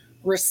might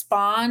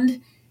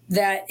respond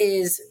that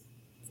is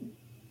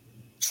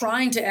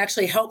trying to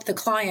actually help the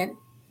client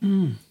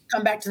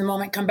come back to the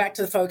moment, come back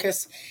to the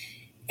focus.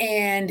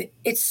 And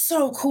it's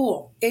so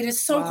cool. It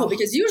is so cool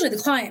because usually the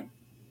client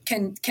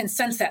can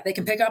sense that. They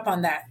can pick up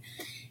on that.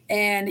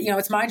 And,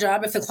 it's my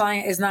job if the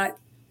client is not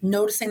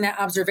noticing that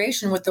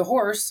observation with the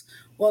horse,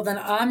 well, then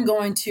I'm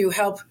going to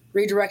help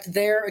redirect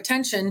their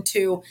attention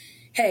to,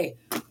 hey,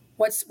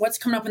 what's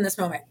coming up in this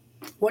moment?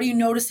 What are you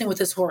noticing with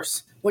this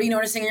horse? What are you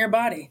noticing in your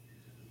body?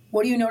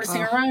 What are you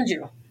noticing around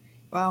you?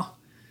 Wow.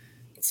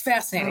 It's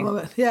fascinating. I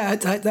love it. Yeah,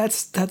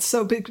 that's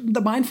so big.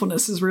 The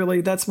mindfulness is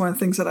really, that's one of the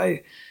things that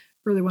I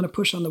really want to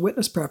push on the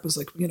witness prep is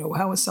like,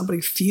 how is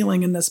somebody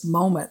feeling in this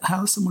moment?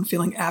 How is someone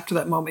feeling after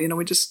that moment?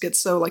 We just get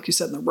so, like you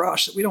said, in the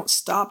rush that we don't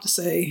stop to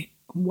say,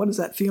 what does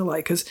that feel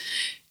like? Because,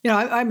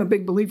 I'm a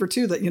big believer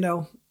too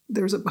that,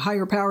 there's a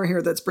higher power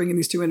here that's bringing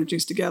these two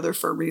energies together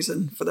for a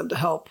reason, for them to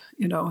help,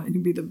 and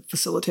you be the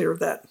facilitator of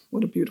that.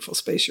 What a beautiful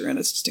space you're in.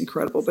 It's just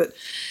incredible. But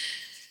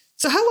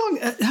so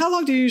how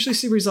long do you usually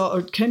see results,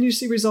 or can you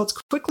see results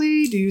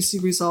quickly? Do you see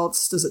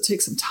results? Does it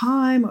take some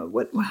time?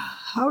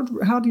 How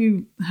do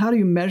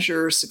you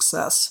measure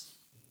success?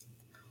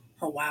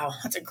 Oh, wow.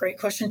 That's a great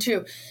question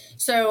too.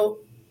 So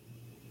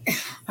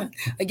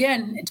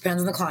again, it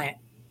depends on the client.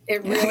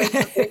 It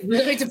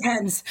really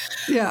depends.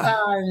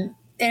 Yeah.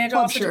 And it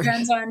also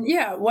depends on,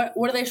 what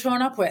are they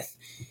showing up with?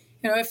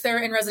 if they're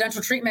in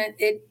residential treatment,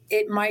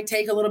 it might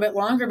take a little bit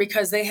longer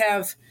because they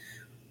have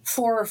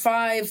 4 or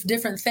 5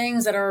 different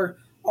things that are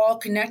all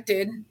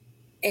connected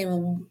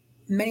in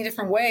many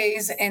different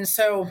ways. And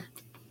so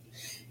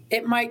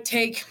it might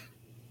take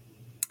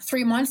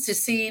 3 months to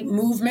see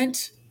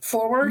movement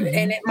forward,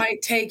 and it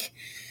might take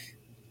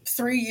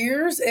 3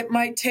 years. It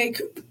might take,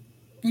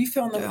 you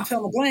fill in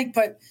the blank,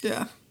 but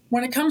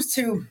when it comes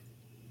to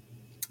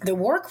the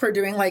work we're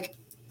doing, like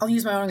I'll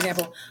use my own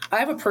example. I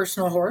have a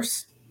personal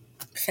horse,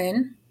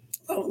 Finn,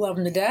 love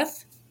him to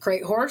death,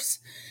 great horse.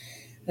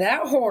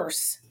 That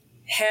horse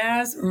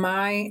has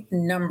my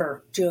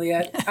number,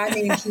 Juliet. I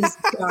mean, he's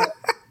got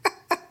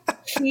it.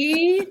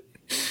 He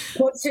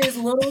puts his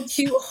little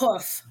cute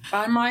hoof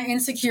on my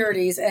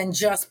insecurities and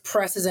just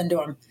presses into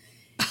them.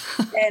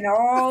 And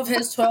all of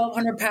his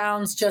 1,200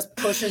 pounds just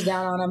pushes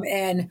down on him.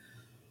 And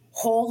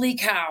holy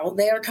cow,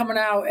 they are coming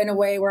out in a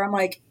way where I'm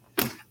like,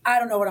 I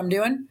don't know what I'm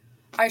doing.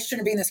 I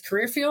shouldn't be in this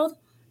career field.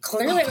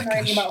 Clearly, I don't know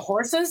anything about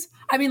horses.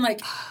 I mean,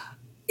 like,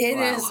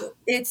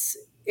 it's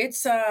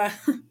a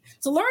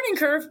learning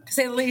curve, to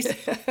say the least.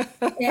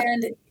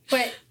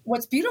 But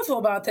what's beautiful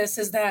about this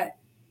is that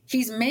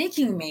he's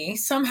making me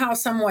somehow,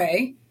 some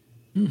way,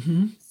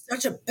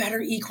 such a better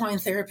equine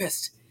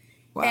therapist.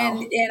 Wow.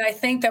 And I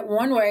think that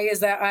one way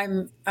is that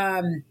I'm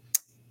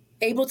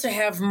able to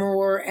have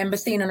more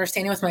empathy and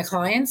understanding with my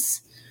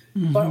clients,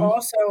 but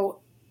also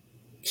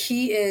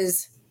he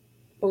is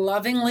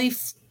lovingly,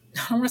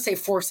 I don't want to say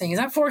forcing. He's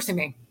not forcing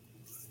me.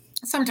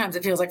 Sometimes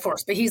it feels like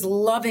force, but he's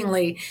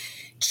lovingly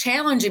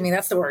challenging me.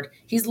 That's the word.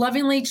 He's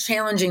lovingly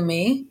challenging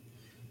me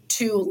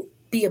to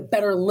be a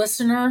better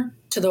listener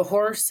to the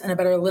horse and a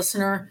better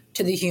listener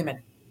to the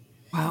human.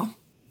 Wow.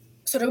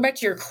 So to go back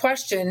to your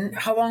question,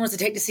 how long does it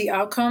take to see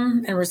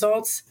outcome and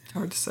results?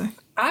 Hard to say.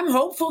 I'm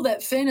hopeful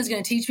that Finn is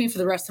going to teach me for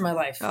the rest of my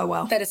life. Oh,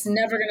 wow. That it's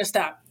never going to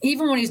stop.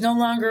 Even when he's no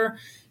longer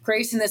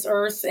gracing this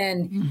earth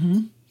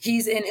and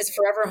he's in his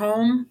forever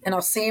home and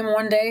I'll see him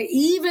one day,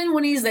 even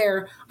when he's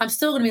there, I'm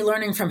still going to be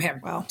learning from him.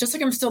 Wow. Just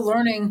like I'm still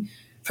learning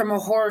from a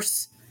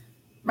horse,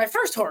 my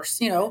first horse,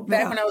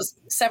 back when I was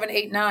 7,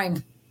 8,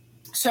 9.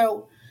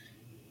 So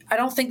I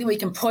don't think that we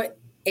can put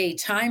a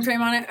time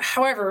frame on it.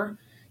 However,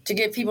 to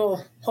give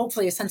people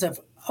hopefully a sense of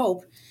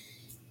hope,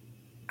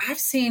 I've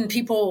seen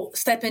people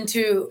step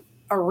into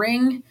a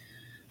ring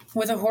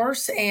with a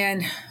horse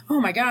and,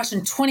 oh my gosh,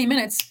 in 20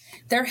 minutes,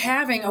 they're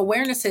having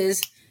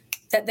awarenesses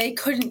that they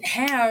couldn't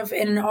have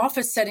in an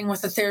office setting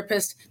with a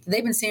therapist that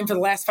they've been seeing for the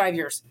last 5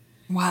 years.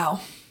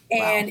 Wow.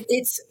 And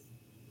it's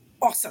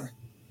awesome.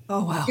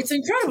 Oh, wow. It's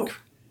incredible.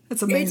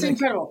 That's amazing.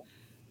 It's incredible.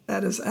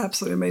 That is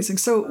absolutely amazing.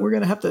 So we're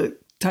going to have to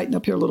tighten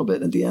up here a little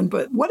bit at the end,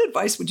 but what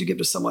advice would you give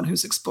to someone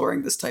who's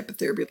exploring this type of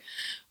therapy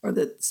or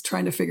that's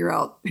trying to figure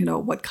out,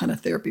 what kind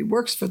of therapy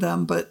works for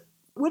them? But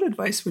what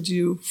advice would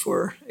you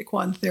for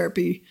equine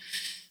therapy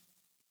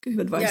give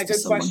advice to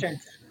someone? Yeah, good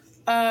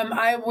question.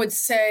 I would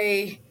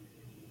say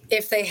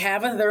if they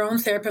have their own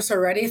therapist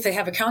already, if they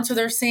have a counselor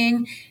they're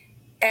seeing,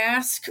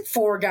 ask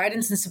for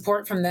guidance and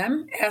support from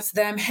them. Ask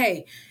them,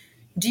 hey,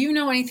 do you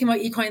know anything about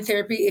equine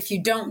therapy? If you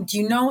don't, do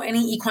you know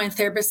any equine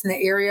therapists in the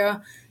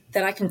area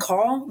that I can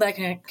call, that I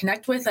can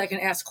connect with, that I can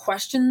ask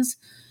questions?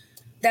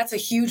 That's a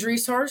huge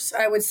resource.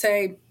 I would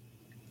say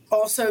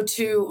also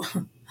to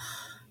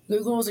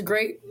Google is a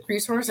great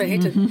resource. I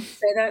hate to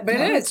say that, but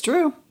it is. It's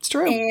true. It's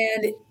true.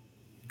 And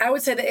I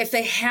would say that if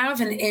they have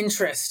an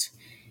interest,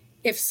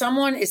 if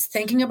someone is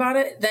thinking about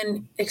it,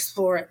 then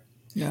explore it.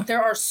 Yeah.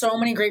 There are so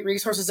many great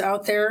resources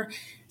out there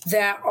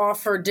that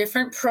offer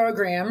different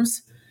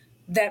programs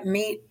that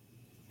meet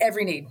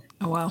every need.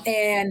 Oh, wow.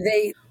 And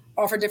they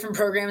offer different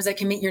programs that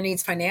can meet your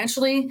needs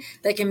financially,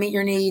 that can meet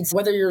your needs,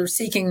 whether you're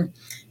seeking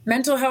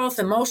mental health,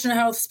 emotional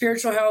health,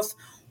 spiritual health,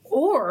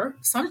 or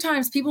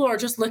sometimes people are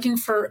just looking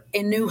for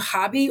a new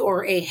hobby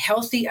or a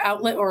healthy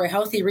outlet or a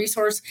healthy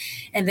resource,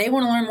 and they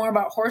want to learn more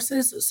about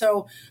horses.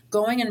 So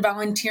going and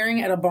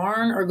volunteering at a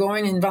barn or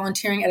going and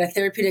volunteering at a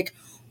therapeutic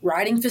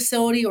riding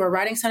facility or a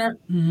riding center,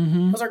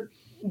 those are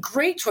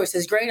great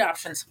choices, great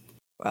options.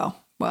 Wow.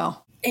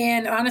 Wow.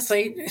 And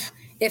honestly,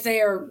 if they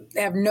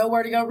have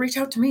nowhere to go, reach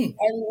out to me.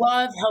 I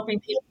love helping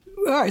people.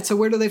 All right. So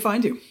where do they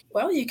find you?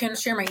 Well, you can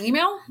share my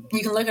email.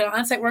 You can look at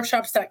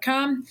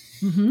onsiteworkshops.com.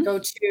 Go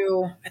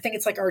to, I think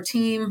it's like our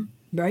team.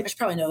 Right. I should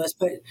probably know this,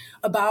 but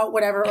about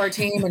whatever our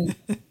team. And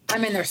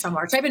I'm in there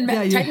somewhere. Type in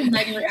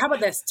Megan. How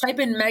about this? Type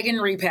in Megan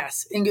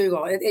Repass in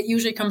Google. It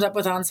usually comes up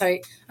with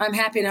Onsite. I'm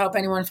happy to help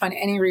anyone find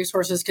any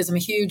resources because I'm a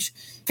huge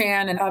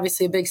fan and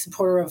obviously a big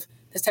supporter of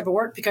this type of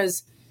work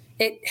because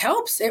it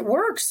helps. It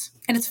works.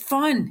 And it's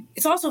fun.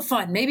 It's also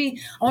fun. Maybe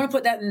I want to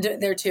put that in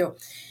there too.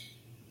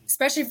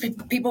 Especially for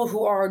people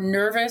who are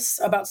nervous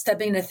about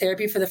stepping into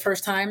therapy for the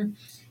first time,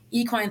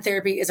 equine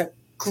therapy is a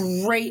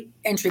great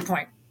entry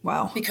point.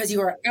 Wow. Because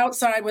you are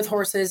outside with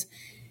horses,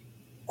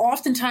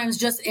 oftentimes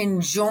just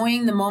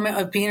enjoying the moment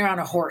of being around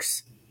a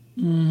horse.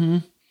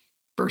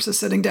 versus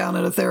sitting down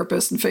at a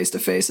therapist and face to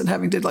face and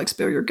having to like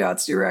spill your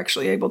guts. You're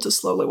actually able to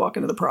slowly walk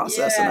into the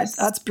process. Yes.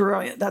 And that's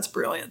brilliant. That's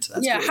brilliant.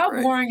 That's yeah. really How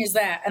great. boring is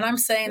that? And I'm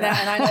saying that,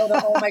 and I know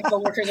that all my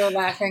coworkers are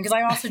laughing because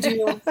I also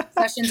do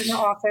sessions in the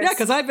office. Yeah,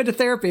 because I've been to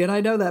therapy and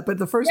I know that. But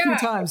the first few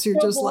times you're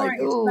so just boring. like,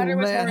 oh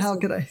man, how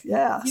could I?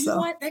 Yeah. You know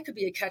what? That could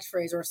be a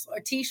catchphrase or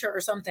a T-shirt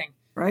or something.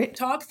 Right.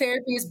 Talk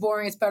therapy is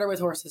boring. It's better with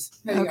horses.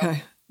 There you go.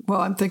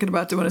 Well, I'm thinking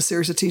about doing a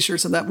series of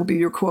T-shirts, and that will be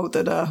your quote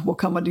that will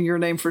come under your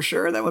name for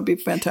sure. That would be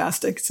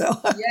fantastic. So,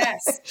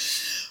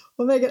 yes.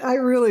 Well, Megan, I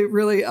really,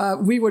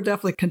 we would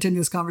definitely continue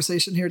this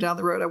conversation here down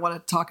the road. I want to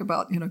talk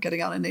about, getting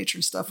out in nature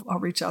and stuff. I'll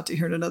reach out to you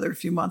here in another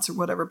few months or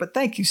whatever. But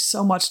thank you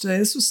so much today.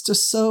 This was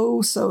just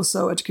so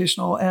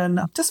educational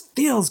and just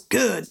feels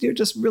good. You're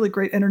just really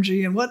great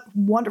energy, and what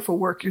wonderful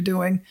work you're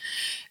doing.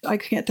 I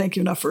can't thank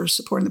you enough for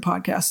supporting the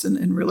podcast.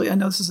 And really, I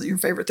know this isn't your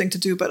favorite thing to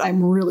do, but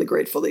I'm really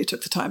grateful that you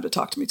took the time to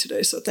talk to me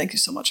today. So thank you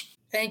so much.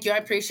 Thank you. I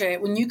appreciate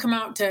it. When you come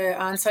out to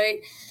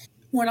on-site,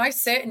 when I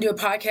sit and do a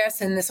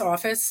podcast in this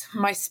office,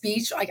 my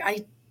speech,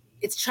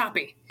 it's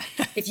choppy.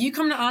 If you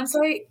come to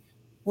on-site,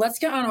 let's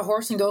get on a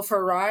horse and go for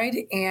a ride,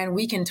 and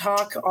we can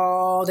talk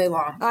all day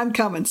long. I'm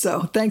coming.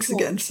 So thanks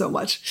again so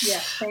much. Yeah,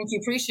 thank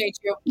you. Appreciate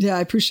you. Yeah, I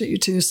appreciate you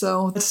too.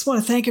 So I just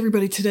want to thank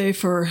everybody today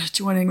for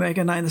joining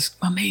Megan and I in this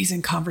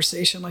amazing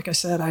conversation. Like I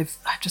said, I've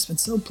just been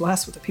so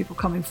blessed with the people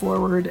coming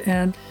forward.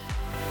 And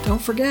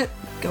don't forget,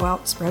 go out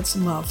and spread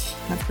some love.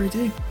 Have a great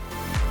day.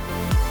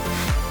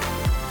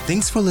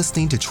 Thanks for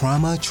listening to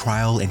Trauma,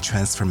 Trial, and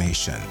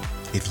Transformation.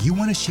 If you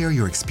want to share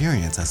your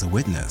experience as a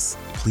witness,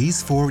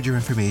 please forward your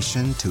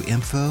information to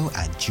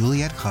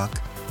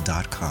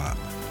info@juliethuck.com.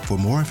 For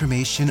more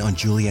information on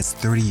Juliet's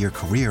 30-year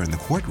career in the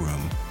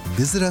courtroom,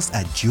 visit us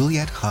at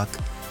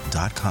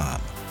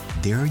juliethuck.com.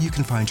 There you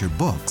can find her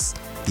books,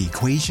 The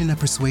Equation of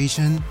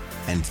Persuasion,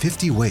 and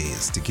 50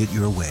 Ways to Get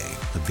Your Way,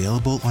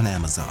 available on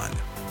Amazon.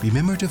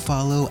 Remember to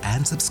follow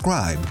and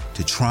subscribe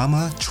to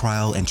Trauma,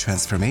 Trial, and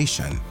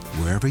Transformation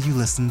wherever you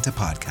listen to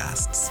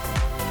podcasts.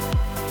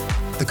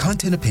 The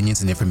content,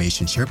 opinions, and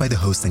information shared by the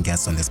hosts and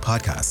guests on this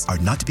podcast are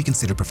not to be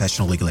considered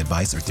professional legal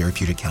advice or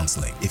therapeutic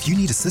counseling. If you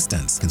need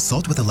assistance,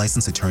 consult with a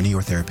licensed attorney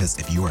or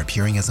therapist if you are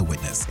appearing as a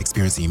witness,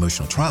 experiencing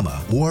emotional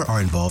trauma, or are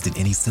involved in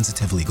any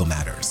sensitive legal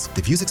matters.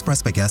 The views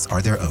expressed by guests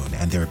are their own,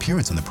 and their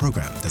appearance on the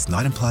program does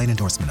not imply an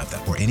endorsement of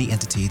them or any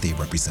entity they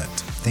represent.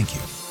 Thank you.